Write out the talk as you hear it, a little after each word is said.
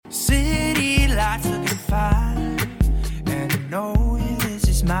City lights looking fine, and I know this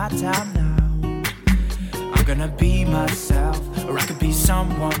is my time now. I'm gonna be myself, or I could be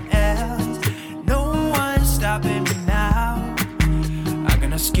someone else. No one's stopping me now. I'm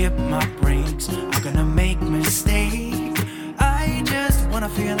gonna skip my breaks, I'm gonna make mistakes. I just wanna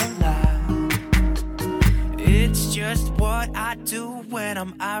feel alive. It's just what I do when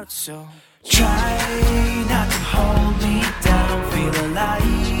I'm out, so try not to hold me down. Feel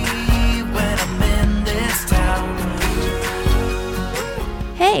alive when I'm in this town.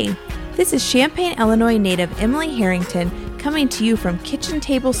 Hey, this is Champaign, Illinois native Emily Harrington coming to you from Kitchen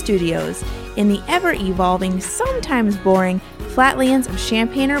Table Studios in the ever-evolving, sometimes boring flatlands of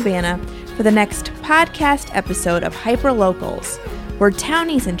Champaign-Urbana for the next podcast episode of Hyperlocals, where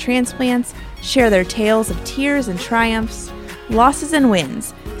townies and transplants share their tales of tears and triumphs, losses and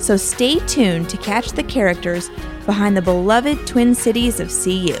wins. So stay tuned to catch the characters behind the beloved Twin Cities of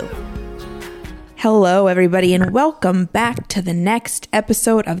CU. Hello, everybody, and welcome back to the next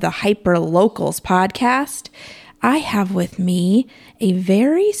episode of the Hyperlocals podcast. I have with me a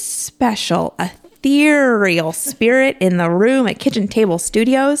very special, ethereal spirit in the room at Kitchen Table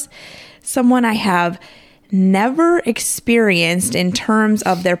Studios, someone I have never experienced in terms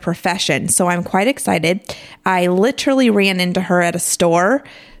of their profession. So I'm quite excited. I literally ran into her at a store,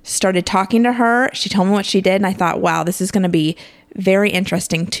 started talking to her. She told me what she did, and I thought, wow, this is going to be very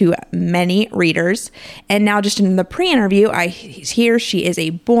interesting to many readers. And now just in the pre-interview, I hear she is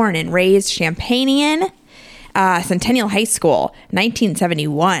a born and raised Champagnian, Centennial High School,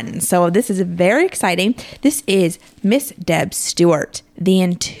 1971. So this is very exciting. This is Miss Deb Stewart, the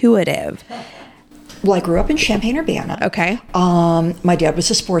intuitive. Well, I grew up in Champaign-Urbana. Okay. My dad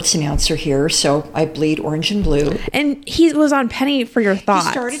was a sports announcer here, so I bleed orange and blue. And he was on Penny for Your Thoughts.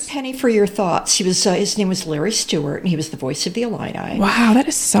 He started Penny for Your Thoughts. He was his name was Larry Stewart, and he was the voice of the Illini. Wow, that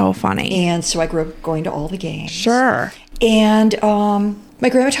is so funny. And so I grew up going to all the games. Sure. And my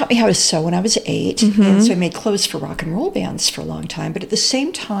grandma taught me how to sew when I was 8, Mm-hmm. and so I made clothes for rock and roll bands for a long time. But at the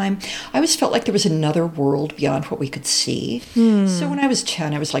same time, I always felt like there was another world beyond what we could see. So when I was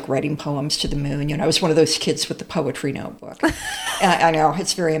 10, I was like writing poems to the moon. You know, I was one of those kids with the poetry notebook. I know,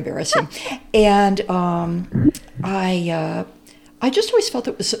 it's very embarrassing. And I just always felt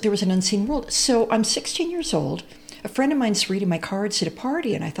there was an unseen world. So I'm 16 years old. A friend of mine's reading my cards at a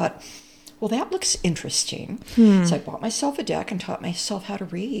party, and I thought, well, that looks interesting. So I bought myself a deck and taught myself how to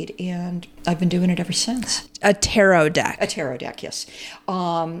read, and I've been doing it ever since. A tarot deck. A tarot deck, yes.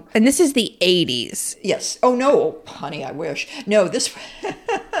 And this is the 80s. Yes. Oh, no, honey, I wish. No, this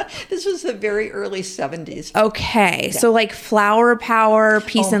this was the very early 70s. Okay, so like Flower Power,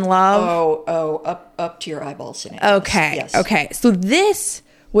 Peace and Love. Up to your eyeballs in it. Okay, yes. Okay. So this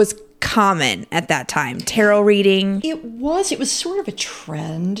was common at that time, tarot reading. It was sort of a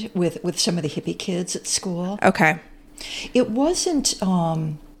trend with some of the hippie kids at school. Okay. It wasn't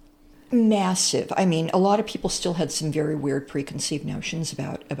massive. I mean, a lot of people still had some very weird preconceived notions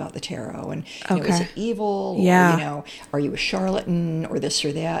about the tarot, and you know, is it evil? Yeah. Or, you know, are you a charlatan or this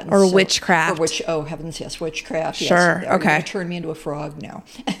or that? And or witchcraft. Oh heavens, yes, witchcraft. Sure. Yes. Are okay. you gonna turn me into a frog? No.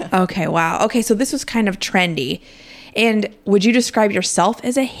 Okay. Wow. Okay. So this was kind of trendy. And would you describe yourself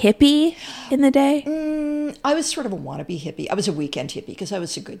as a hippie in the day? I was sort of a wannabe hippie. I was a weekend hippie because I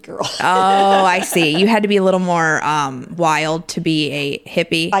was a good girl. Oh, I see. You had to be a little more wild to be a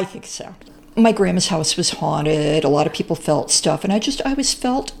hippie. I think so. My grandma's house was haunted. A lot of people felt stuff, and I always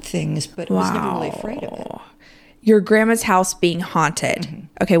felt things, but was never really afraid of it. Your grandma's house being haunted. Mm-hmm.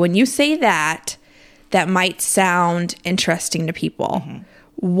 Okay, when you say that, that might sound interesting to people. Mm-hmm.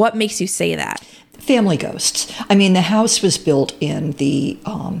 What makes you say that? Family ghosts. I mean, the house was built in the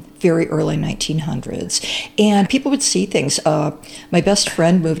very early 1900s, and people would see things. My best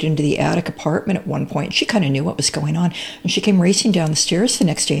friend moved into the attic apartment at one point. She kind of knew what was going on, and she came racing down the stairs the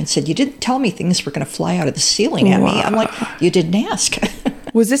next day and said, "You didn't tell me things were going to fly out of the ceiling at me." I'm like, "You didn't ask."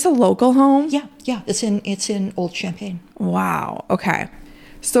 Was this a local home? Yeah. It's in Old Champaign. Wow. Okay.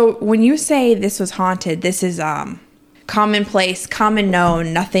 So when you say this was haunted, this is commonplace, common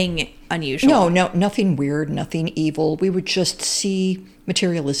known, nothing unusual. No, nothing weird, nothing evil. We would just see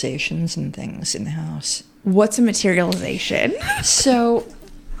materializations and things in the house. What's a materialization? So,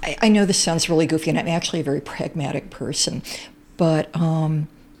 I know this sounds really goofy, and I'm actually a very pragmatic person, but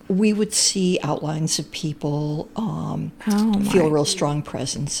we would see outlines of people, feel real strong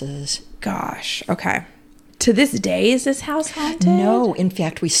presences. Gosh, okay. To this day, is this house haunted? No. In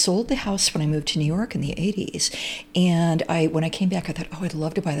fact, we sold the house when I moved to New York in the 80s. And when I came back, I thought, oh, I'd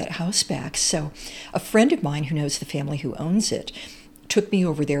love to buy that house back. So a friend of mine who knows the family who owns it took me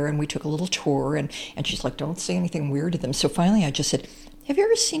over there, and we took a little tour. And she's like, don't say anything weird to them. So finally I just said, have you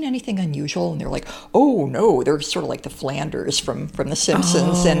ever seen anything unusual? And they're like, oh, no. They're sort of like the Flanders from The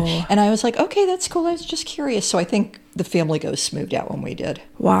Simpsons. And I was like, okay, that's cool. I was just curious. So I think the family ghosts moved out when we did.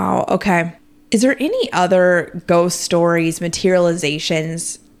 Wow. Okay. Is there any other ghost stories,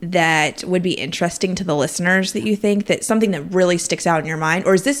 materializations that would be interesting to the listeners that you think, that something that really sticks out in your mind?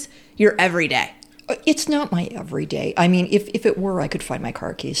 Or is this your everyday? It's not my everyday. I mean, if it were, I could find my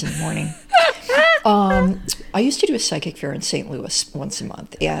car keys in the morning. I used to do a psychic fair in St. Louis once a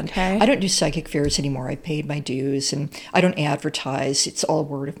month, and I don't do psychic fairs anymore. I paid my dues, and I don't advertise. It's all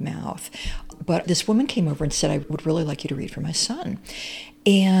word of mouth. But this woman came over and said, I would really like you to read for my son.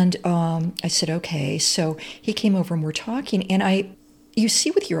 And I said, okay. So he came over and we're talking, and you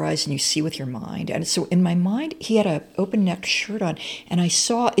see with your eyes and you see with your mind. And so in my mind, he had an open-necked shirt on, and I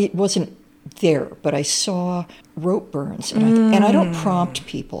saw, it wasn't there, but I saw rope burns, and I don't prompt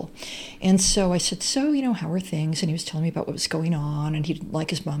people. And so I said, so, how are things? And he was telling me about what was going on, and he didn't like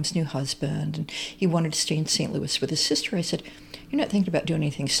his mom's new husband, and he wanted to stay in St. Louis with his sister. I said, you're not thinking about doing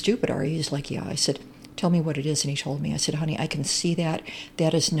anything stupid, are you? He's like, yeah. I said, tell me what it is. And he told me. I said, honey, I can see that.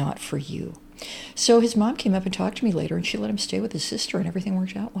 That is not for you. So his mom came up and talked to me later, and she let him stay with his sister, and everything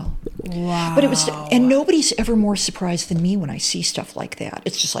worked out well. Wow. But and nobody's ever more surprised than me when I see stuff like that.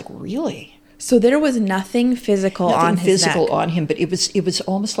 It's just like, really? So there was nothing physical on his neck. On him, but it was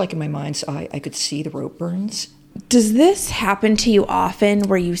almost like in my mind's eye, I could see the rope burns. Does this happen to you often,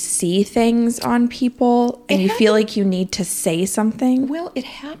 where you see things on people and you feel like you need to say something? Well, it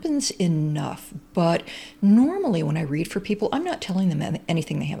happens enough, but normally when I read for people, I'm not telling them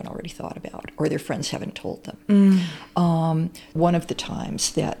anything they haven't already thought about or their friends haven't told them. One of the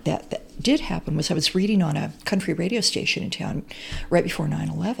times that did happen was I was reading on a country radio station in town right before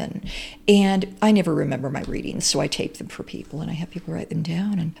 9/11, and I never remember my readings, so I tape them for people, and I have people write them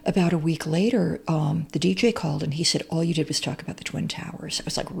down. And about a week later, the DJ called, and he said, all you did was talk about the Twin Towers. I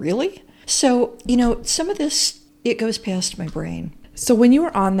was like, really? So, some of this, it goes past my brain. So when you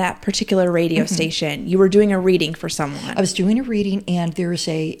were on that particular radio station, you were doing a reading for someone. I was doing a reading, and there's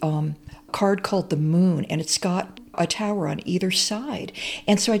a card called the Moon, and it's got a tower on either side.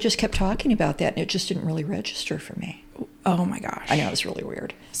 And so I just kept talking about that, and it just didn't really register for me. Oh my gosh. I know, it was really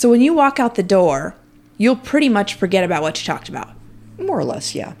weird. So when you walk out the door, you'll pretty much forget about what you talked about. More or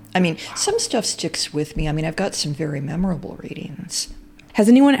less, yeah. I mean, some stuff sticks with me. I mean, I've got some very memorable readings. Has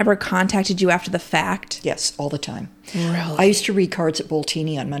anyone ever contacted you after the fact? Yes, all the time. Really? I used to read cards at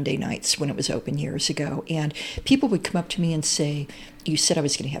Boltini on Monday nights when it was open years ago, and people would come up to me and say, you said I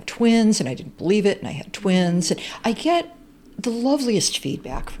was going to have twins, and I didn't believe it, and I had twins. And I get the loveliest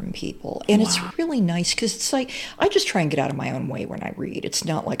feedback from people, and it's really nice, because it's like, I just try and get out of my own way when I read. It's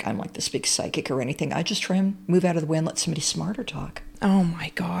not like I'm like this big psychic or anything. I just try and move out of the way and let somebody smarter talk. Oh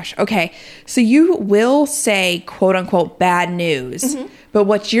my gosh. Okay. So you will say, quote unquote, bad news, but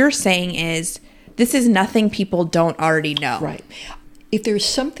what you're saying is, this is nothing people don't already know. Right. If there's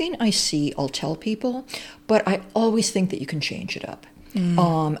something I see, I'll tell people, but I always think that you can change it up.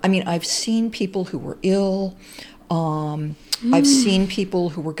 I mean, I've seen people who were ill. I've seen people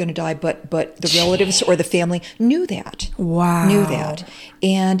who were going to die, but the relatives or the family knew that. Wow. Knew that.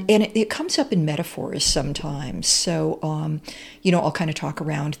 And it comes up in metaphors sometimes. So, I'll kind of talk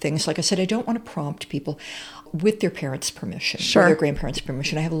around things. Like I said, I don't want to prompt people with their parents' permission or their grandparents'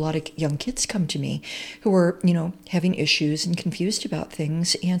 permission. I have a lot of young kids come to me who are, having issues and confused about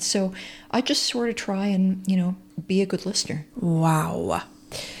things. And so I just sort of try and, be a good listener. Wow.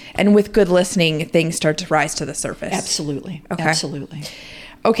 And with good listening, things start to rise to the surface. Absolutely. Okay. Absolutely.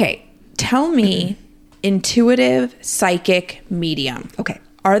 Okay. Tell me, intuitive, psychic, medium. Okay.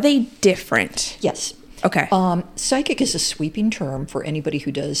 Are they different? Yes. Okay. Psychic is a sweeping term for anybody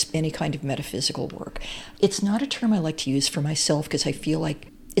who does any kind of metaphysical work. It's not a term I like to use for myself because I feel like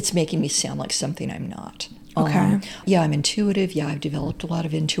it's making me sound like something I'm not. Okay. Yeah, I'm intuitive. Yeah, I've developed a lot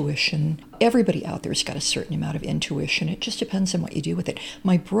of intuition. Everybody out there's got a certain amount of intuition. It just depends on what you do with it.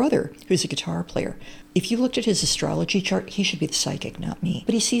 My brother, who's a guitar player, if you looked at his astrology chart, he should be the psychic, not me.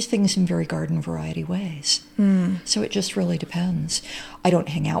 But he sees things in very garden variety ways. So it just really depends. I don't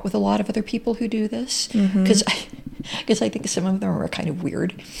hang out with a lot of other people who do this because I think some of them are kind of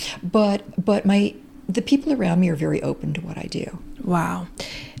weird. But the people around me are very open to what I do. Wow.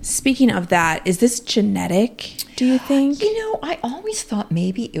 Speaking of that, is this genetic, do you think? I always thought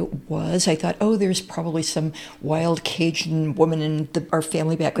maybe it was. I thought, there's probably some wild Cajun woman in our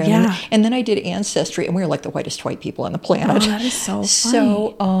family background. Yeah. And then I did Ancestry, and we were like the whitest white people on the planet. Oh, that is so funny.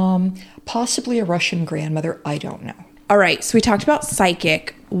 So possibly a Russian grandmother. I don't know. All right. So we talked about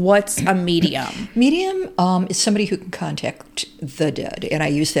psychic. What's a medium? Medium is somebody who can contact the dead, and I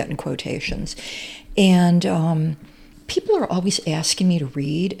use that in quotations. And people are always asking me to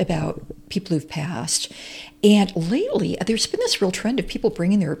read about people who've passed. And lately, there's been this real trend of people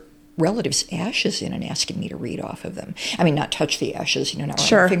bringing their relatives' ashes in and asking me to read off of them. I mean, not touch the ashes,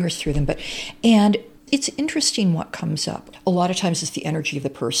 not run my fingers through them, and it's interesting what comes up. A lot of times it's the energy of the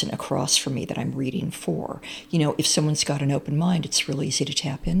person across from me that I'm reading for. If someone's got an open mind, it's real easy to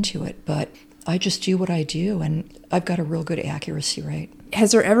tap into it, but I just do what I do, and I've got a real good accuracy rate.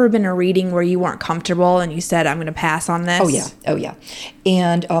 Has there ever been a reading where you weren't comfortable and you said, I'm going to pass on this? Oh, yeah.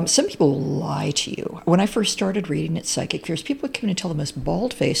 And some people will lie to you. When I first started reading at Psychic Fears, people would come in and tell the most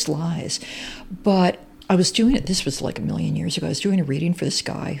bald-faced lies. But I was doing it, this was like a million years ago, I was doing a reading for this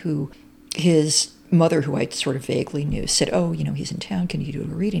guy who, his mother, who I sort of vaguely knew, said, he's in town, can you do a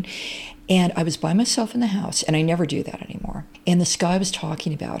reading? And I was by myself in the house, and I never do that anymore. And this guy was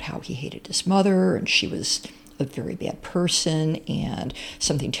talking about how he hated his mother, and she was a very bad person, and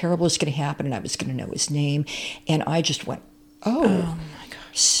something terrible was going to happen, and I was going to know his name. And I just went, oh my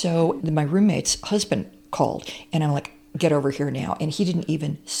gosh. So my roommate's husband called, and I'm like, get over here now. And he didn't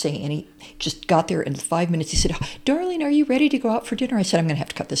even say any, just got there in 5 minutes. He said, darling, are you ready to go out for dinner? I said, I'm going to have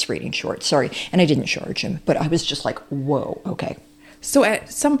to cut this reading short. Sorry. And I didn't charge him, but I was just like, whoa, okay. So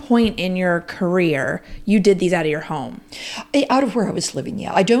at some point in your career, you did these out of your home? Out of where I was living,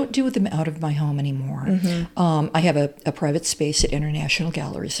 yeah. I don't do them out of my home anymore. Mm-hmm. I have a private space at International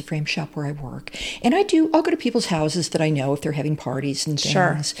Galleries, the frame shop where I work. And I'll go to people's houses that I know if they're having parties and things.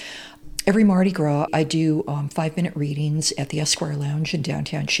 Sure. Every Mardi Gras, I do 5-minute readings at the Esquire Lounge in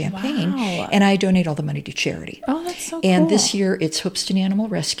downtown Champaign, and I donate all the money to charity. Oh, that's so cool. And this year, it's Hoopston Animal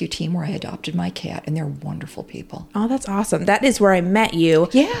Rescue Team, where I adopted my cat, and they're wonderful people. Oh, that's awesome. That is where I met you.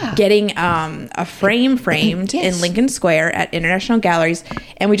 Yeah. Getting a frame framed Yes. in Lincoln Square at International Galleries,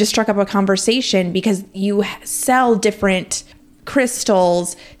 and we just struck up a conversation because you sell different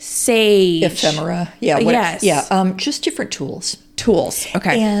crystals, sage. Ephemera. Yeah. Yes. Yeah. Just different tools.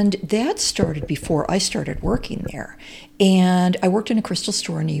 Okay. And that started before I started working there. And I worked in a crystal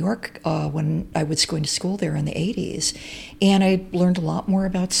store in New York when I was going to school there in the 80s. And I learned a lot more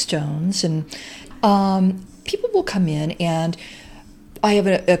about stones. And people will come in, and I have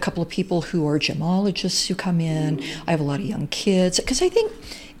a couple of people who are gemologists who come in. I have a lot of young kids. Because I think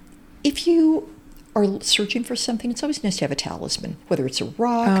if you are searching for something, it's always nice to have a talisman, whether it's a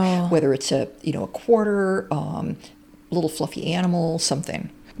rock, whether it's a quarter, little fluffy animal, something.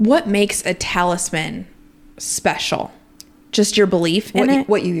 What makes a talisman special? Just your belief in it?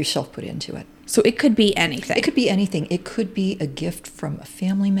 What you yourself put into it. So it could be anything. It could be anything. It could be a gift from a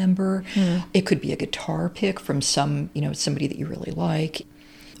family member. It could be a guitar pick from somebody that you really like.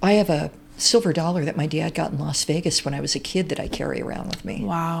 I have a silver dollar that my dad got in Las Vegas when I was a kid that I carry around with me.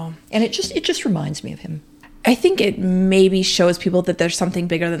 Wow. And it just reminds me of him. I think it maybe shows people that there's something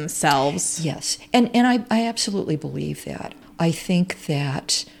bigger than themselves. Yes. And I absolutely believe that. I think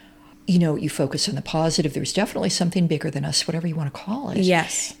that, you focus on the positive. There's definitely something bigger than us, whatever you want to call it.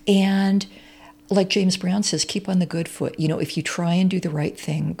 Yes. And like James Brown says, keep on the good foot. If you try and do the right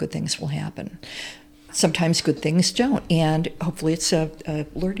thing, good things will happen. Sometimes good things don't. And hopefully it's a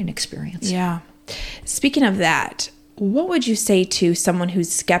learning experience. Yeah. Speaking of that, what would you say to someone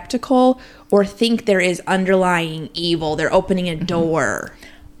who's skeptical or think there is underlying evil? They're opening a door.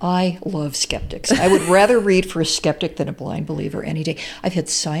 I love skeptics. I would rather read for a skeptic than a blind believer any day. I've had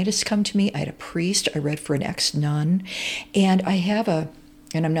scientists come to me. I had a priest. I read for an ex-nun. And I have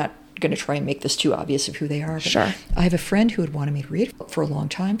and I'm not going to try and make this too obvious of who they are. But Sure. I have a friend who had wanted me to read for a long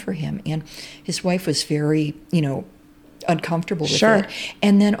time for him. And his wife was very, uncomfortable with Sure. it.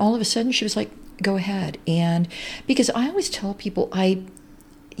 And then all of a sudden she was like, go ahead. And because I always tell people I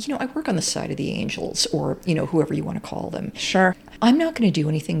work on the side of the angels, or, whoever you want to call them. Sure. I'm not going to do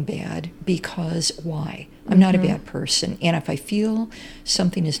anything bad because why? I'm not a bad person. And if I feel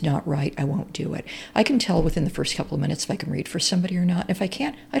something is not right, I won't do it. I can tell within the first couple of minutes if I can read for somebody or not. And if I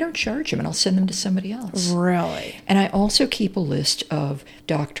can't, I don't charge them and I'll send them to somebody else. Really? And I also keep a list of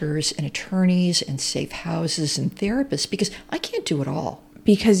doctors and attorneys and safe houses and therapists because I can't do it all.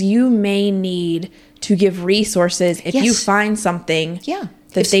 Because you may need to give resources if you find something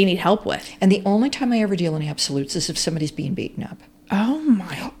that they need help with. And the only time I ever deal in absolutes is if somebody's being beaten up. Oh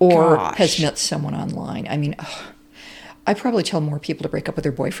my Or gosh. has met someone online. I mean, I probably tell more people to break up with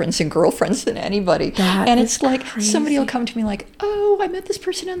their boyfriends and girlfriends than anybody. And it's like crazy. Somebody will come to me like, oh, I met this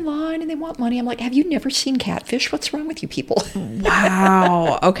person online and they want money. I'm like, have you never seen Catfish? What's wrong with you people?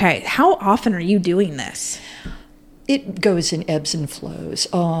 Wow. Okay. How often are you doing this? It goes in ebbs and flows.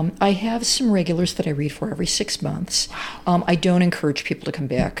 I have some regulars that I read for every 6 months. I don't encourage people to come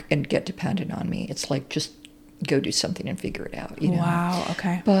back and get dependent on me. It's like, just go do something and figure it out. Wow,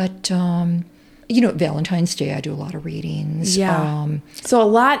 okay. But Valentine's Day, I do a lot of readings. Yeah. So a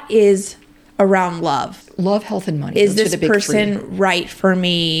lot is around love. Love, health, and money. Is Those are this the big person three. right for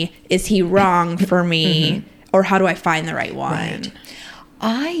me? Is he wrong for me? Or how do I find the right one?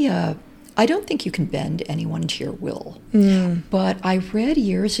 Right. I don't think you can bend anyone to your will. But I read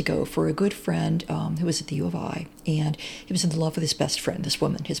years ago for a good friend who was at the U of I, and he was in love with his best friend, this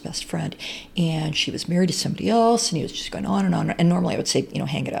woman, his best friend, and she was married to somebody else, and he was just going on and on. And normally I would say,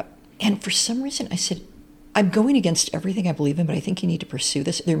 hang it up. And for some reason I said, I'm going against everything I believe in, but I think you need to pursue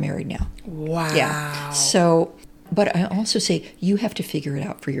this. They're married now. Wow. Yeah. So, but I also say you have to figure it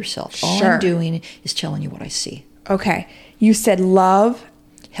out for yourself. All Sure. I'm doing is telling you what I see. Okay. You said love,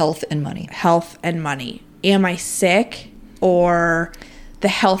 Health and money. health, and money. Am I sick or the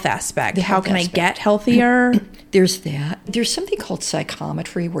health aspect? The How health can aspect. I get healthier? There's that. There's something called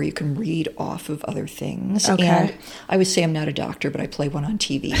psychometry where you can read off of other things. Okay. And I would say I'm not a doctor, but I play one on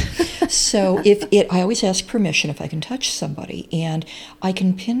TV. So I always ask permission if I can touch somebody, and I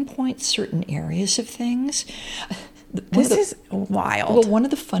can pinpoint certain areas of things. This is wild. Well, one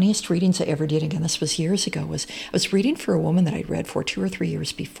of the funniest readings I ever did, again, this was years ago, was I was reading for a woman that I'd read for 2 or 3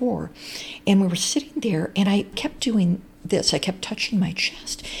 years before, and we were sitting there, and I kept doing this. I kept touching my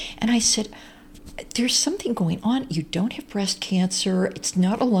chest, and I said, there's something going on. You don't have breast cancer. It's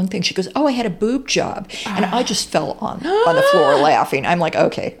not a lung thing. She goes, I had a boob job. And I just fell on the floor laughing. I'm like,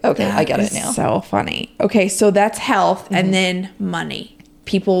 okay, I get it now. So funny. Okay, so that's health and then money.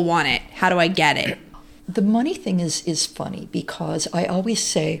 People want it. How do I get it? The money thing is funny because I always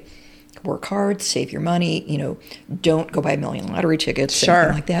say, work hard, save your money, don't go buy 1 million lottery tickets, Sure.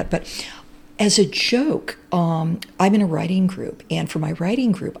 anything like that. But as a joke, I'm in a writing group, and for my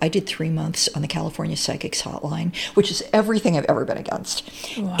writing group, I did 3 months on the California Psychics Hotline, which is everything I've ever been against.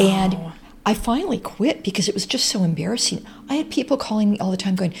 Wow. And I finally quit because it was just so embarrassing. I had people calling me all the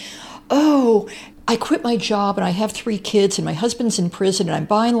time going, oh, I quit my job and I have 3 kids and my husband's in prison and I'm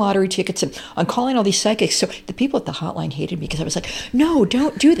buying lottery tickets and I'm calling all these psychics. So the people at the hotline hated me because I was like, no,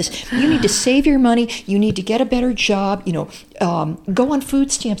 don't do this. You need to save your money. You need to get a better job. Go on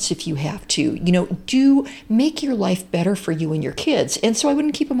food stamps if you have to. Do make your life better for you and your kids. And so I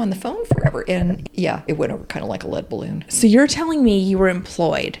wouldn't keep them on the phone forever. And yeah, it went over kind of like a lead balloon. So you're telling me you were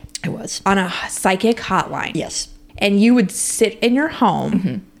employed I was. on a psychic hotline. Yes. And you would sit in your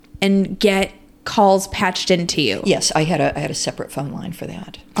home and get calls patched into you. Yes, I had a separate phone line for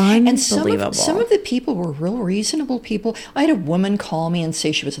that. Unbelievable. And some of the people were real reasonable people. I had a woman call me and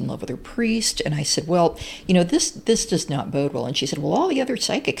say she was in love with her priest, and I said, well, this does not bode well. And she said, well, all the other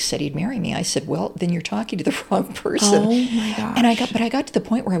psychics said he'd marry me. I said, well, then you're talking to the wrong person. Oh my gosh. And I got to the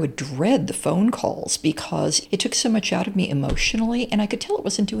point where I would dread the phone calls because it took so much out of me emotionally, and I could tell it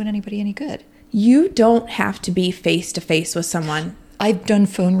wasn't doing anybody any good. You don't have to be face to face with someone. I've done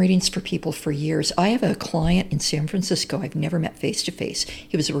phone readings for people for years. I have a client in San Francisco I've never met face-to-face.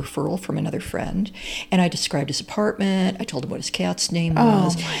 He was a referral from another friend, and I described his apartment. I told him what his cat's name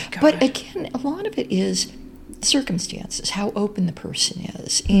was. Oh, my God. But again, a lot of it is circumstances, how open the person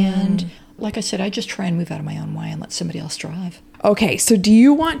is. And like I said, I just try and move out of my own way and let somebody else drive. Okay, so do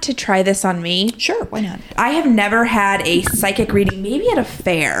you want to try this on me? Sure, why not? I have never had a psychic reading, maybe at a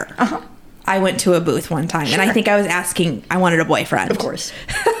fair. Uh-huh. I went to a booth one time, and I think I was asking, I wanted a boyfriend. Of course.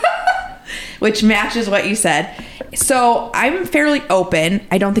 Which matches what you said. So I'm fairly open.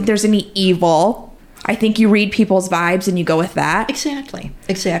 I don't think there's any evil. I think you read people's vibes and you go with that. Exactly.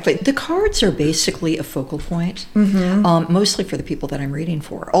 The cards are basically a focal point, mostly for the people that I'm reading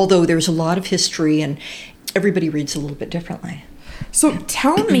for. Although there's a lot of history and everybody reads a little bit differently. So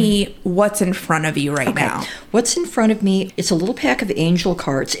tell me what's in front of you right now. What's in front of me, it's a little pack of angel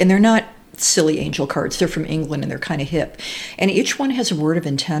cards, and they're not silly angel cards. They're from England, and they're kind of hip. And each one has a word of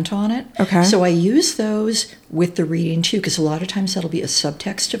intent on it. Okay. So I use those with the reading, too, because a lot of times that'll be a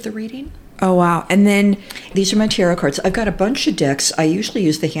subtext of the reading. Oh, wow. And then These are my tarot cards. I've got a bunch of decks. I usually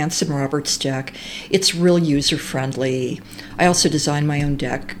use the Hanson Roberts deck. It's real user-friendly. I also designed my own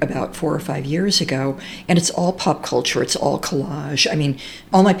deck about 4 or 5 years ago, and it's all pop culture. It's all collage. I mean,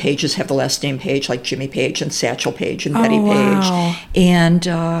 all my pages have the last name Page, like Jimmy Page and Satchel Page and Betty wow. Page, and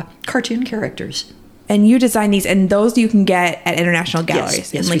cartoon characters. And you design these, and those you can get at international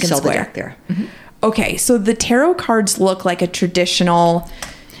galleries Yes, in we Lincoln sell Square. the deck there. Mm-hmm. Okay, so the tarot cards look like a traditional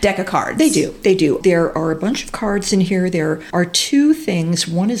deck of cards. They do. There are a bunch of cards in here. There are 2 things.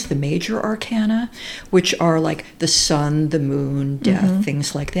 One is the major arcana, which are like the sun, the moon, death,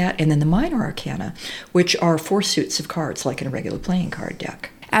 things like that. And then the minor arcana, which are 4 suits of cards, like in a regular playing card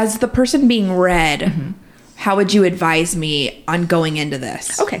deck. As the person being read, how would you advise me on going into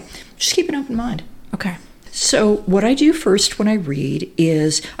this? Okay, just keep an open mind. Okay. So what I do first when I read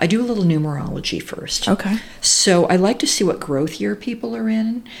is I do a little numerology first. Okay. So I like to see what growth year people are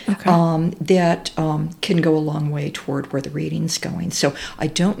in. Okay. That can go a long way toward where the reading's going. So I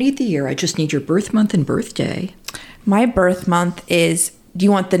don't need the year. I just need your birth month and birthday. My birth month is, do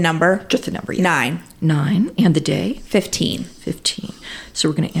you want the number? Just the number, yeah. 9. 9. And the day? 15. 15. So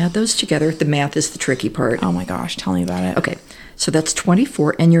we're going to add those together. The math is the tricky part. Oh my gosh, tell me about it. Okay. So that's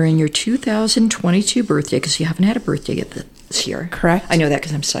 24, and you're in your 2022 birthday because you haven't had a birthday yet this year. Correct. I know that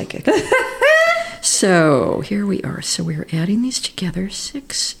because I'm psychic. So here we are. So we're adding these together,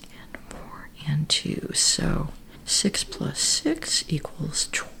 6 and 4 and 2. So 6 plus 6 equals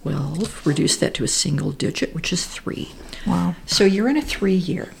 12. Reduce that to a single digit, which is 3. Wow. So you're in a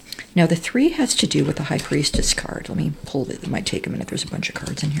 3-year. Now, the 3 has to do with the High Priestess card. Let me pull it. It might take a minute. There's a bunch of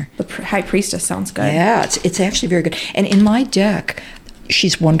cards in here. The High Priestess sounds good. Yeah, it's actually very good. And in my deck,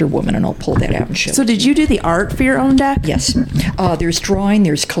 she's Wonder Woman, and I'll pull that out and show So did you do the art for your own deck? Yes. There's drawing,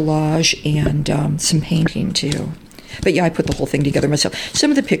 there's collage, and some painting, too. But yeah, I put the whole thing together myself. Some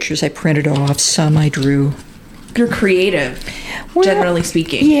of the pictures I printed off. Some I drew. You're creative, generally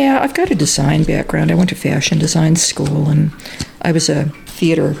speaking. Yeah, I've got a design background. I went to fashion design school, and I was a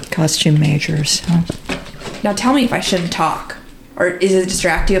theater costume major, so. Now tell me if I shouldn't talk. Or is it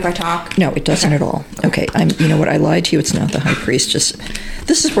distract you if I talk? No, it doesn't at all. Okay, you know what? I lied to you. It's not the High Priestess.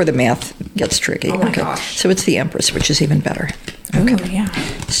 This is where the math gets tricky. Oh my gosh. So it's the Empress, which is even better. Okay. Oh, yeah.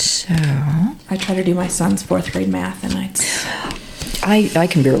 So. I try to do my son's 4th grade math, and I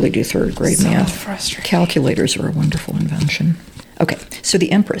can barely do 3rd grade so math. Frustrating. Calculators are a wonderful invention. Okay, so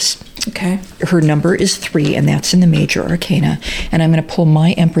the Empress. Okay. Her number is 3, and that's in the major arcana. And I'm going to pull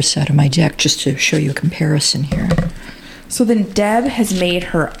my Empress out of my deck just to show you a comparison here. So then Deb has made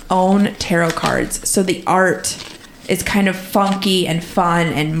her own tarot cards. So the art is kind of funky and fun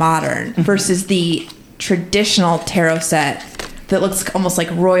and modern versus the traditional tarot set that looks almost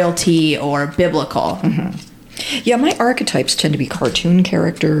like royalty or biblical. Yeah, my archetypes tend to be cartoon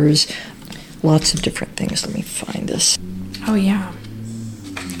characters, lots of different things. Let me find this. Oh, yeah.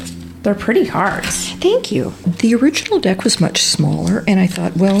 They're pretty cards. Thank you. The original deck was much smaller, and I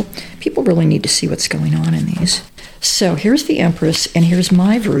thought, well, people really need to see what's going on in these. So here's the Empress, and here's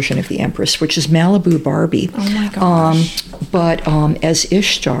my version of the Empress, which is Malibu Barbie. Oh, my gosh. But as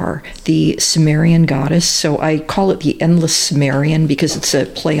Ishtar, the Sumerian goddess, so I call it the Endless Sumerian because it's a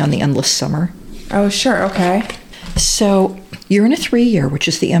play on the Endless Summer. Oh, sure. Okay. So you're in a 3-year, which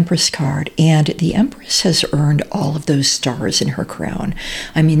is the Empress card, and the Empress has earned all of those stars in her crown.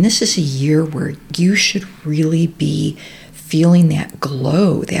 I mean, this is a year where you should really be feeling that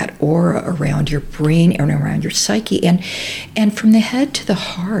glow, that aura around your brain and around your psyche, and from the head to the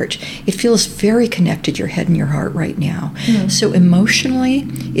heart. It feels very connected, your head and your heart right now. So emotionally,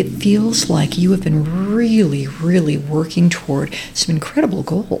 it feels like you have been really, really working toward some incredible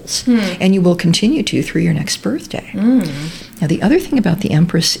goals, and you will continue to through your next birthday. Now, the other thing about the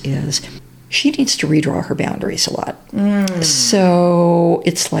Empress is she needs to redraw her boundaries a lot. So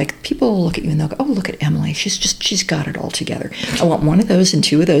it's like people will look at you and they'll go, oh, look at Emily. She's got it all together. I want 1 of those and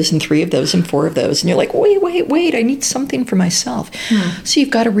 2 of those and 3 of those and 4 of those. And you're like, wait, I need something for myself. So you've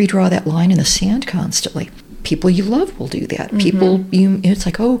got to redraw that line in the sand constantly. People you love will do that. People, it's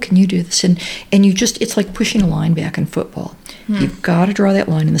like, oh, can you do this? And you just, it's like pushing a line back in football. You've got to draw that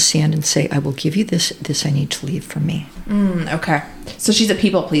line in the sand and say, I will give you this I need to leave for me. Okay. So she's a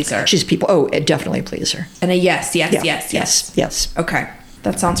people pleaser. She's definitely a pleaser. And a yes. Okay.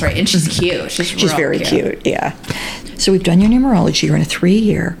 That sounds right. And she's cute. She's very cute, yeah. So we've done your numerology. You're in a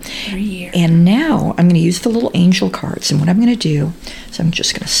 3-year. 3-year. And now I'm going to use the little angel cards. And what I'm going to do is I'm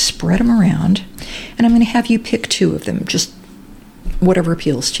just going to spread them around. And I'm going to have you pick 2 of them. Just whatever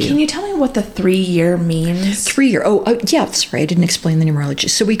appeals to you. Can you tell me what the 3-year means? 3-year. Yeah, that's right. I didn't explain the numerology.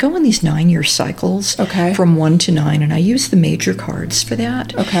 So we go in these 9-year cycles. Okay. From 1 to 9, and I use the major cards for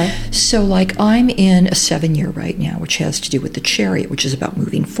that. Okay. So like I'm in a 7-year right now, which has to do with the Chariot, which is about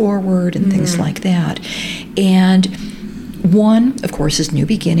moving forward and things like that. And 1, of course, is new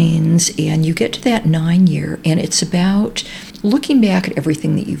beginnings, and you get to that 9-year, and it's about looking back at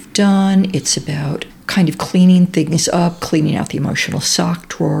everything that you've done. It's about kind of cleaning things up, cleaning out the emotional sock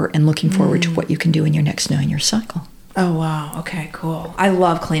drawer, and looking forward to what you can do in your next 9-year cycle. Oh, wow. Okay, cool. I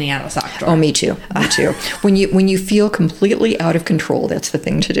love cleaning out a sock drawer. Oh, me too. Me too. When you feel completely out of control, that's the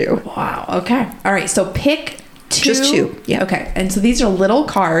thing to do. Wow. Okay. All right. So pick 2. Just 2. Yeah. Okay. And so these are little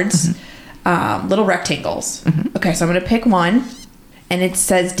cards, little rectangles. Okay. So I'm going to pick 1, and it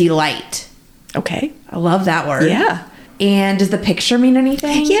says delight. Okay. I love that word. Yeah. And does the picture mean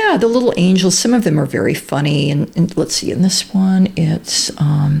anything? Yeah, the little angels, some of them are very funny. And let's see, in this one, it's,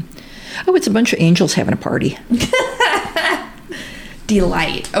 Oh, it's a bunch of angels having a party.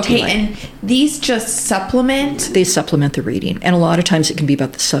 Delight. Okay, Delight. and these just supplement? They supplement the reading. And a lot of times it can be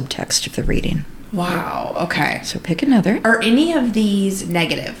about the subtext of the reading. Wow, okay. So pick another. Are any of these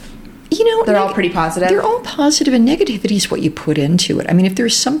negative? You know, They're all pretty positive? They're all positive, and negativity is what you put into it. I mean, if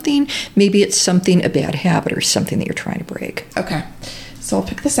there's something, maybe it's something, a bad habit or something that you're trying to break. Okay. So I'll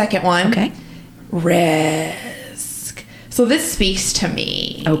pick the second one. Okay. Risk. So this speaks to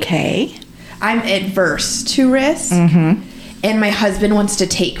me. Okay. I'm adverse to risk, and my husband wants to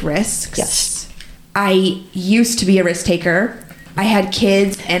take risks. Yes. I used to be a risk taker. I had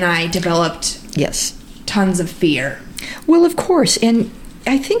kids, and I developed Yes. tons of fear. Well, of course. And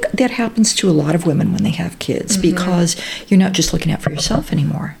I think that happens to a lot of women when they have kids because you're not just looking out for yourself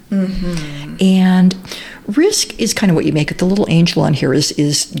anymore. And risk is kind of what you make it. The little angel on here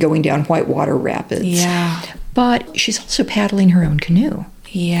is going down whitewater rapids. Yeah. But she's also paddling her own canoe.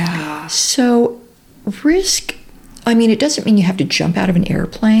 Yeah. So risk, I mean, it doesn't mean you have to jump out of an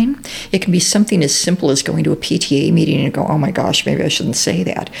airplane. It can be something as simple as going to a PTA meeting and go, oh my gosh, maybe I shouldn't say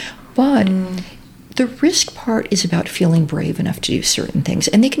that. But the risk part is about feeling brave enough to do certain things.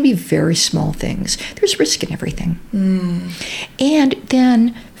 And they can be very small things. There's risk in everything. And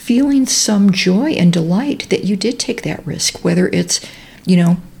then feeling some joy and delight that you did take that risk, whether it's, you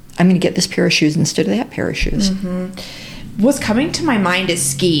know, I'm going to get this pair of shoes instead of that pair of shoes. What's coming to my mind is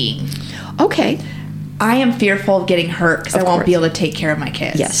skiing. Okay. I am fearful of getting hurt because I won't be able to take care of my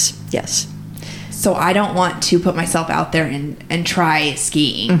kids. Yes, yes. So I don't want to put myself out there and try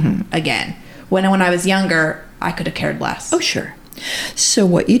skiing again. When I was younger, I could have cared less. Oh, sure. So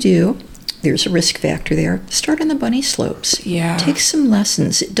what you do, there's a risk factor there. Start on the bunny slopes. Yeah. Take some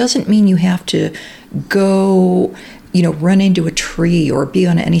lessons. It doesn't mean you have to go, you know, run into a tree or be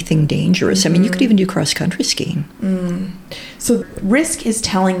on anything dangerous. I mean, you could even do cross-country skiing. So risk is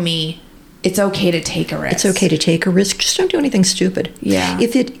telling me it's okay to take a risk. It's okay to take a risk. Just don't do anything stupid. Yeah.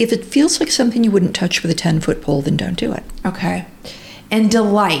 If it feels like something you wouldn't touch with a 10-foot pole, then don't do it. Okay. And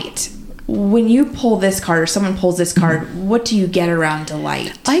delight. When you pull this card or someone pulls this card, what do you get around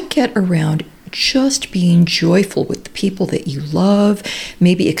delight? I get around just being joyful with the people that you love,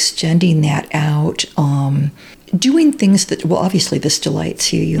 maybe extending that out, doing things that, well, obviously this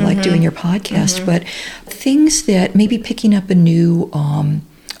delights you. You like doing your podcast, but things that maybe picking up a new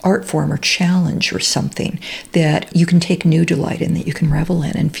art form or challenge or something that you can take new delight in, that you can revel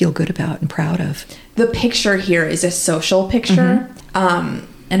in and feel good about and proud of. The picture here is a social picture.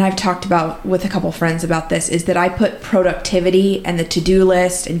 And I've talked about with a couple friends about this, is that I put productivity and the to-do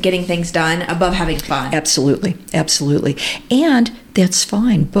list and getting things done above having fun. Absolutely, absolutely. And that's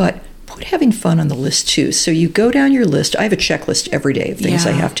fine, but put having fun on the list too. So you go down your list. I have a checklist every day of things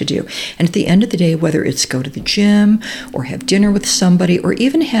I have to do. And at the end of the day, whether it's go to the gym or have dinner with somebody or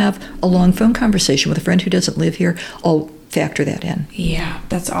even have a long phone conversation with a friend who doesn't live here, I'll factor that in. Yeah,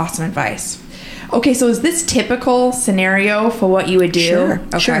 that's awesome advice. Okay, so is this typical scenario for what you would do? Sure,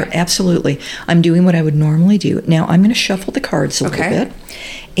 okay. Sure, absolutely. I'm doing what I would normally do. Now, I'm going to shuffle the cards a little bit,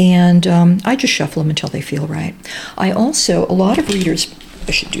 and I just shuffle them until they feel right. I also, a lot of readers,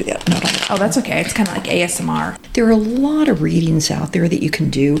 I should do that. Not on the Oh, that's okay. It's kind of like ASMR. There are a lot of readings out there that you can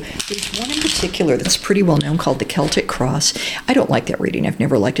do. There's one in particular that's pretty well known called the Celtic Cross. I don't like that reading. I've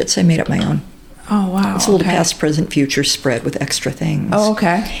never liked it, so I made up my own. Oh, wow. It's a little past, present, future spread with extra things. Oh,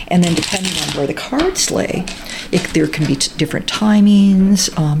 okay. And then depending on where the cards lay, there can be different timings,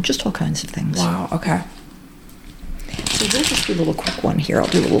 just all kinds of things. Wow, okay. So we'll just do a little quick one here. I'll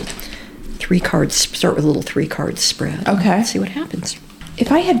do a little start with a little 3-card spread. Okay. See what happens. If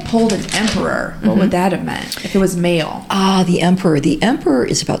I had pulled an emperor, what would that have meant if it was male? Ah, the emperor. The emperor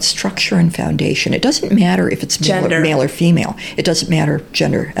is about structure and foundation. It doesn't matter if it's male or female. It doesn't matter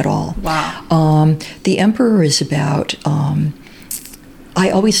gender at all. Wow. The emperor is about, I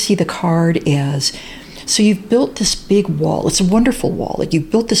always see the card as, so you've built this big wall. It's a wonderful wall. Like you've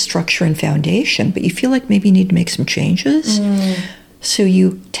built the structure and foundation, but you feel like maybe you need to make some changes. So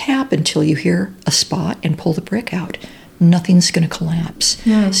you tap until you hear a spot and pull the brick out. Nothing's going to collapse.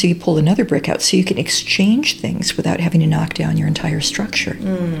 So you pull another brick out so you can exchange things without having to knock down your entire structure.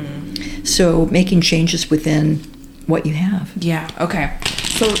 So making changes within what you have. Yeah, okay.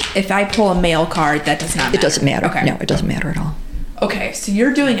 So if I pull a male card, that does not matter? It doesn't matter. Okay. No, it doesn't matter at all. Okay, so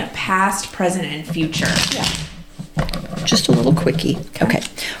you're doing a past, present, and future. Yeah. Just a little quickie. Okay.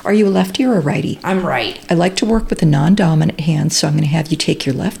 Are you a lefty or a righty? I'm right. I like to work with the non-dominant hand, so I'm going to have you take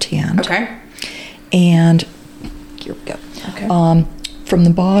your left hand. Okay. And here we go. Okay. From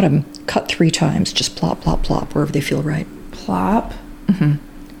the bottom, cut 3 times. Just plop, plop, plop, wherever they feel right. Plop.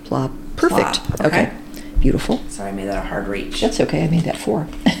 Plop. Perfect. Plop. Okay. Beautiful. Sorry, I made that a hard reach. That's okay. I made that 4.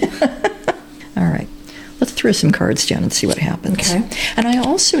 throw some cards down and see what happens. Okay. And I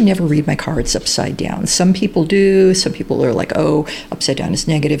also never read my cards upside down. Some people do. Some people are like, oh, upside down is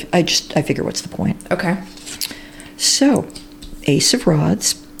negative. I figure, what's the point? Okay. So, Ace of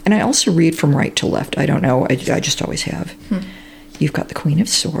Rods. And I also read from right to left. I don't know. I just always have. You've got the Queen of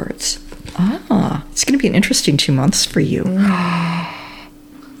Swords. It's going to be an interesting 2 months for you.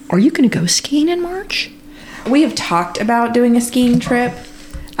 Are you going to go skiing in March? We have talked about doing a skiing trip.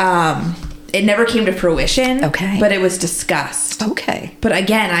 It never came to fruition. Okay. But it was discussed. Okay. But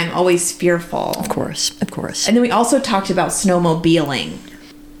again, I'm always fearful. Of course. And then we also talked about snowmobiling.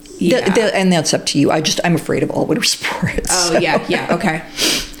 Yeah. And that's up to you. I'm afraid of all winter sports. Oh, yeah, okay.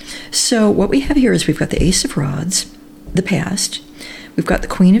 So what we have here is we've got the Ace of Rods, the past. We've got the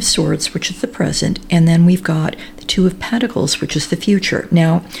Queen of Swords, which is the present. And then we've got the Two of Pentacles, which is the future.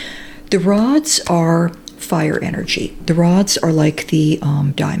 Now, the rods are fire energy. The rods are like the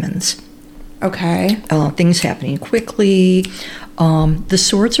diamonds. Okay. Things happening quickly. The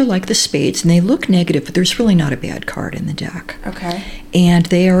swords are like the spades, and they look negative, but there's really not a bad card in the deck. Okay. And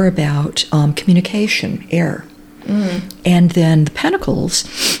they are about communication, air. And then the pentacles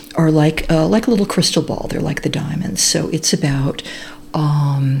are like a little crystal ball. They're like the diamonds. So it's about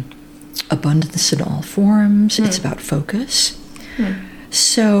abundance in all forms. It's about focus.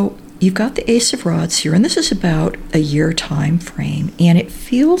 So you've got the Ace of Rods here, and this is about a year time frame. And it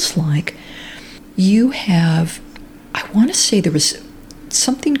feels like you have, I want to say there was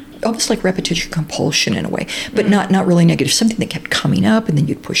something almost like repetition compulsion in a way, but not really negative, something that kept coming up, and then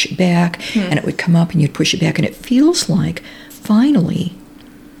you'd push it back, and it would come up, and you'd push it back, and it feels like finally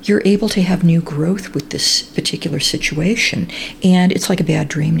you're able to have new growth with this particular situation, and it's like a bad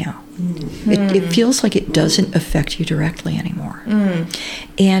dream now. It feels like it doesn't affect you directly anymore.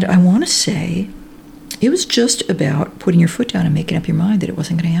 And I want to say it was just about putting your foot down and making up your mind that it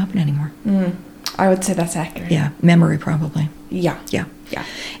wasn't going to happen anymore. I would say that's accurate. Yeah, memory probably. Yeah.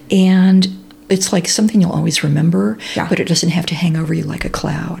 And it's like something you'll always remember, Yeah. but it doesn't have to hang over you like a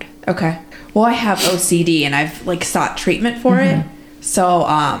cloud. Okay. Well, I have OCD, and I've sought treatment for it. So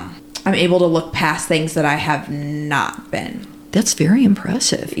I'm able to look past things that I have not been. That's very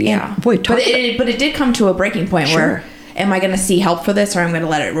impressive. Yeah. And boy, but it did come to a breaking point where, am I going to see help for this, or I'm going to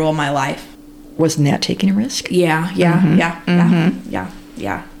let it rule my life? Wasn't that taking a risk? Yeah.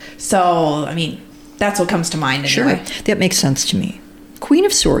 So, I mean, that's what comes to mind anyway. Sure. That makes sense to me. Queen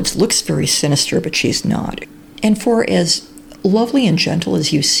of Swords looks very sinister, but she's not. And for as lovely and gentle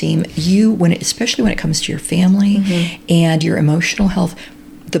as you seem, especially when it comes to your family and your emotional health,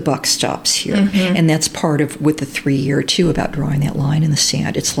 the buck stops here. And that's part of with the 3 year too, about drawing that line in the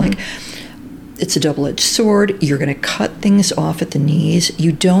sand. It's like it's a double-edged sword. You're going to cut things off at the knees.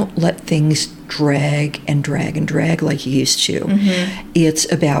 You don't let things drag and drag and drag like you used to.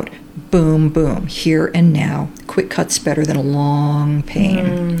 It's about boom, boom, here and now. Quick cut's better than a long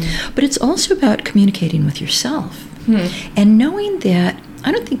pain. But it's also about communicating with yourself and knowing that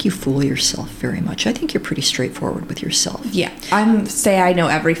I don't think you fool yourself very much. I think you're pretty straightforward with yourself. Yeah. I know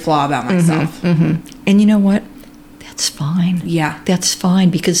every flaw about myself. And you know what? That's fine. Yeah. That's fine,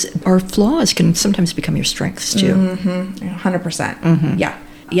 because our flaws can sometimes become your strengths too. 100%. Yeah.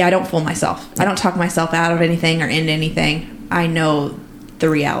 Yeah, I don't fool myself. I don't talk myself out of anything or into anything. I know the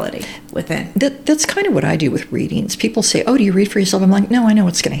reality within. That's kind of what I do with readings. People say, oh, do you read for yourself? I'm like, no, I know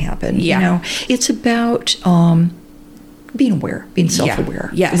what's going to happen. Yeah. You know, it's about being aware, being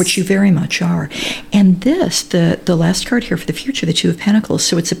self-aware, Yes. which you very much are. And this, the last card here for the future, the Two of Pentacles.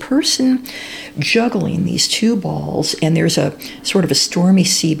 So it's a person juggling these two balls, and there's a sort of a stormy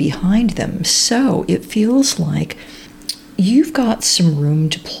sea behind them. So it feels like you've got some room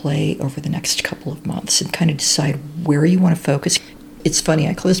to play over the next couple of months and kind of decide where you want to focus. It's funny,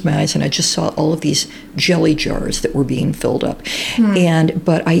 I closed my eyes and I just saw all of these jelly jars that were being filled up.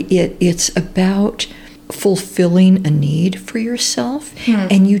 But it's about fulfilling a need for yourself,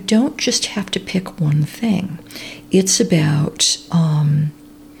 and you don't just have to pick one thing. It's about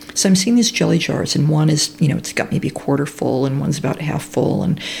so I'm seeing these jelly jars, and one is, it's got maybe a quarter full, and one's about half full,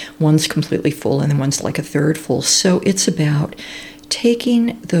 and one's completely full, and then one's like a third full. So it's about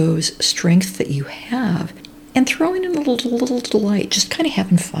taking those strengths that you have and throwing in a little delight, just kind of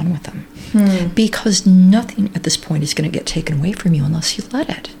having fun with them. Because nothing at this point is going to get taken away from you unless you let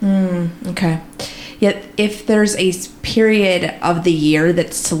it. Okay. Yet if there's a period of the year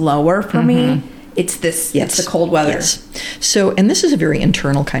that's slower for me, it's this, it's the cold weather. Yes. So, and this is a very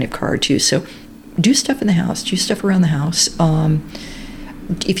internal kind of card too. So do stuff in the house, do stuff around the house.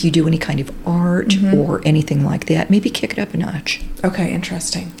 If you do any kind of art or anything like that, maybe kick it up a notch. Okay,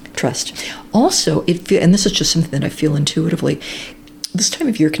 interesting. Trust. Also, and this is just something that I feel intuitively, this time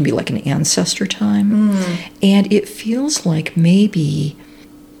of year can be like an ancestor time. And it feels like maybe,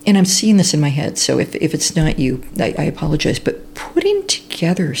 and I'm seeing this in my head, so if it's not you, I apologize, but putting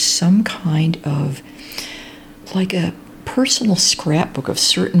together some kind of like a personal scrapbook of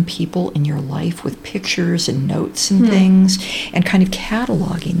certain people in your life with pictures and notes and things, and kind of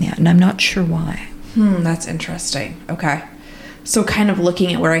cataloging that. And I'm not sure why. That's interesting. Okay. So kind of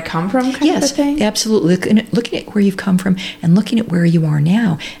looking at where I come from kind of a thing? Yes, absolutely. Looking at where you've come from and looking at where you are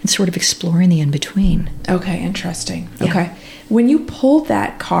now and sort of exploring the in-between. Okay, interesting. Yeah. Okay. When you pulled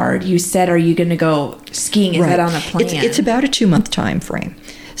that card, you said, are you going to go skiing? Is that on the plan? It's about a 2-month time frame.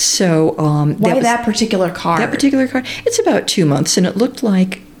 So why that particular card? That particular card, it's about 2 months, and it looked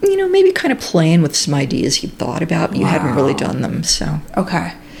like, maybe kind of playing with some ideas you thought about, but you hadn't really done them. So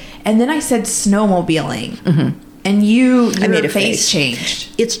okay. And then I said snowmobiling. And your made a face changed.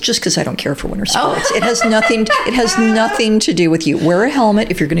 It's just because I don't care for winter sports. It has nothing. It has nothing to do with you. Wear a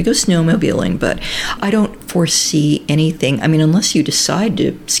helmet if you're going to go snowmobiling, but I don't foresee anything. I mean, unless you decide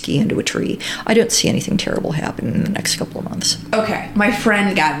to ski into a tree, I don't see anything terrible happen in the next couple of months. Okay, my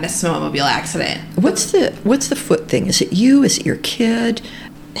friend got in a snowmobile accident. What's the foot thing? Is it you? Is it your kid?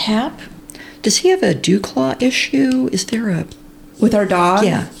 Hap? Does he have a dew claw issue? Is there a With our dog?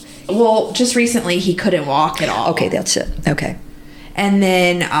 Yeah. Well, just recently he couldn't walk at all. Okay, that's it. Okay. And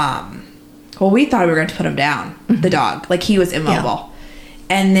then, we thought we were going to put him down, the dog. Like, he was immobile. Yeah.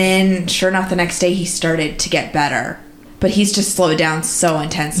 And then, sure enough, the next day he started to get better. But he's just slowed down so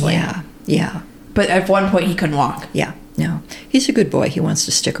intensely. Yeah. But at one point he couldn't walk. Yeah. No. He's a good boy. He wants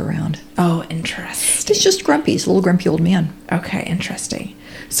to stick around. Oh, interesting. He's just grumpy. He's a little grumpy old man. Okay, interesting.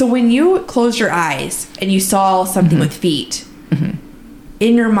 So when you closed your eyes and you saw something with feet,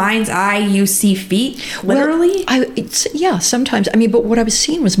 in your mind's eye, you see feet, literally? Well, sometimes. I mean, but what I was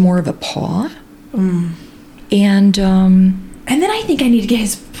seeing was more of a paw. And then I think I need to get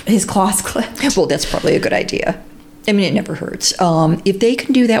his claws clipped. Well, that's probably a good idea. I mean, it never hurts. If they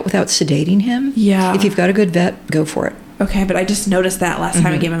can do that without sedating him, if you've got a good vet, go for it. Okay, but I just noticed that last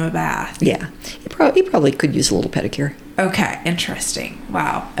time I gave him a bath. Yeah. He probably could use a little pedicure. Okay, interesting.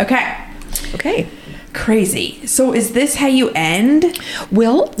 Wow. Okay. Crazy. So is this how you end?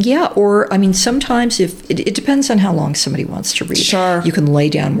 Well, yeah, or, I mean, sometimes if it depends on how long somebody wants to read. Sure. You can lay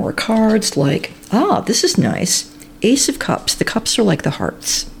down more cards like, this is nice. Ace of Cups. The cups are like the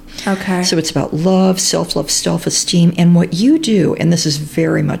hearts. Okay. So it's about love, self-love, self-esteem, and what you do, and this is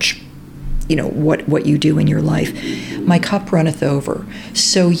very much, what you do in your life. My cup runneth over.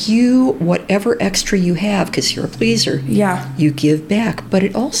 So you, whatever extra you have, because you're a pleaser, you give back, but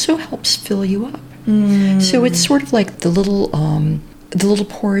it also helps fill you up. So it's sort of like the little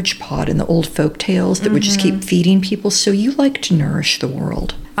porridge pot in the old folk tales that would just keep feeding people. So you like to nourish the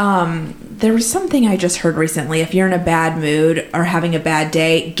world. There was something I just heard recently. If you're in a bad mood or having a bad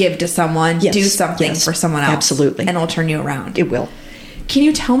day, give to someone, do something for someone else. Absolutely. And it'll turn you around. It will. Can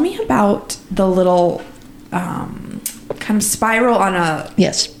you tell me about the little kind of spiral on a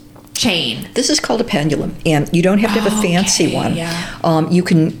chain? This is called a pendulum, and you don't have to have a fancy one. Yeah. You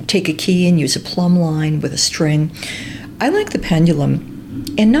can take a key and use a plumb line with a string. I like the pendulum,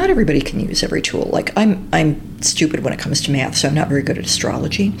 and not everybody can use every tool. Like I'm stupid when it comes to math, so I'm not very good at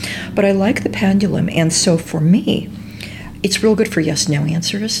astrology, but I like the pendulum, and so for me, it's real good for yes/no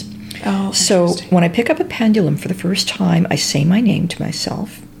answers. Oh, so when I pick up a pendulum for the first time, I say my name to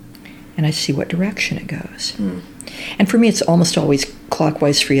myself, and I see what direction it goes. And for me, it's almost always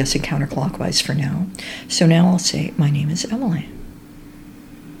clockwise for yes and counterclockwise for no. So now I'll say, my name is Emily.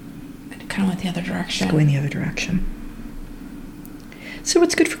 And kind of went the other direction. Go in the other direction. So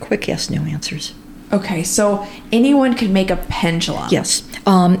it's good for quick yes/no answers. Okay, so anyone could make a pendulum. Yes.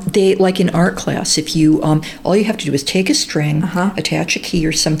 They, like in art class, if you, all you have to do is take a string, attach a key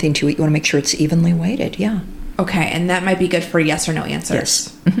or something to it. You want to make sure it's evenly weighted. Yeah. Okay, and that might be good for yes or no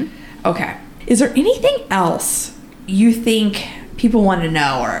answers. Yes. Okay. Is there anything else you think people want to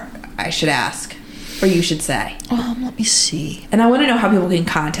know, or I should ask, or you should say? Let me see. And I want to know how people can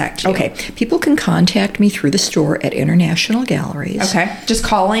contact you. Okay. People can contact me through the store at International Galleries. Okay. Just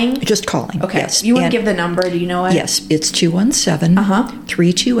calling? Just calling. Okay. Yes. You want to give the number? Do you know it? Yes. It's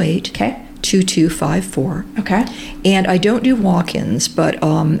 217-328. Okay. 2254. Okay. And I don't do walk-ins, but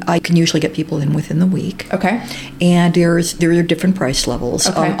I can usually get people in within the week. Okay. And there are different price levels.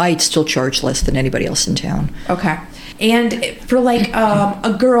 Okay. I still charge less than anybody else in town. Okay. And for like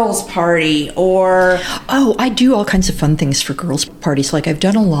a girls' party or Oh, I do all kinds of fun things for girls' parties. Like I've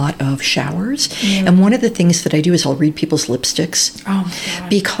done a lot of showers. And one of the things that I do is I'll read people's lipsticks. Oh, my God.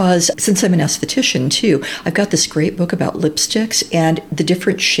 Because since I'm an esthetician too, I've got this great book about lipsticks and the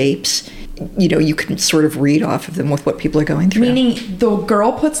different shapes. You know, you can sort of read off of them with what people are going through. Meaning the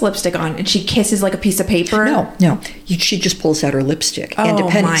girl puts lipstick on and she kisses like a piece of paper? No. She just pulls out her lipstick. And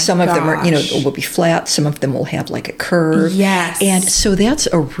my some of them are, gosh. will be flat. Some of them will have like a curve. Yes. And so that's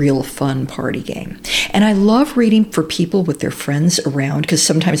a real fun party game. And I love reading for people with their friends around because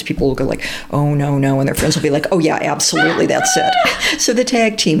sometimes people will go like, oh, no. And their friends will be like, oh, yeah, absolutely. That's it. So the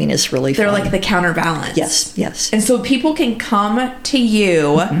tag teaming is really fun. They're like the counterbalance. Yes. And so people can come to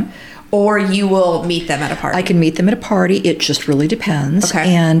you or you will meet them at a party. I can meet them at a party. It just really depends.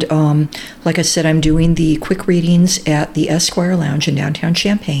 Okay. And like I said, I'm doing the quick readings at the Esquire Lounge in downtown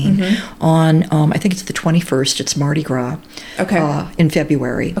Champaign on, I think it's the 21st. It's Mardi Gras in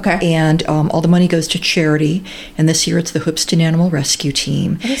February. Okay. And all the money goes to charity. And this year it's the Hoopston Animal Rescue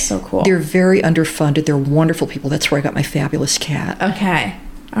Team. That is so cool. They're very underfunded. They're wonderful people. That's where I got my fabulous cat. Okay.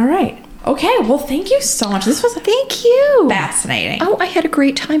 All right. Okay. Well, thank you so much. This was Thank you. fascinating. Oh, I had a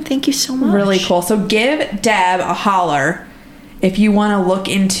great time. Thank you so much. Really cool. So give Deb a holler if you want to look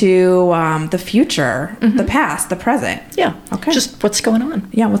into the future, the past, the present. Yeah. Okay. Just what's going on.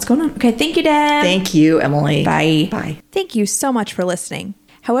 Yeah, what's going on? Okay. Thank you, Deb. Thank you, Emily. Bye. Bye. Thank you so much for listening.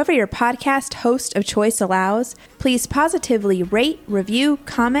 However your podcast host of choice allows, please positively rate, review,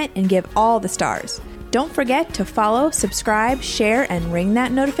 comment, and give all the stars. Don't forget to follow, subscribe, share, and ring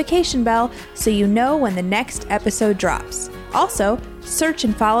that notification bell so you know when the next episode drops. Also, search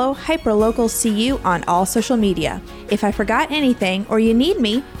and follow Hyperlocal CU on all social media. If I forgot anything or you need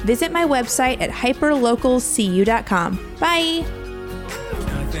me, visit my website at hyperlocalcu.com. Bye!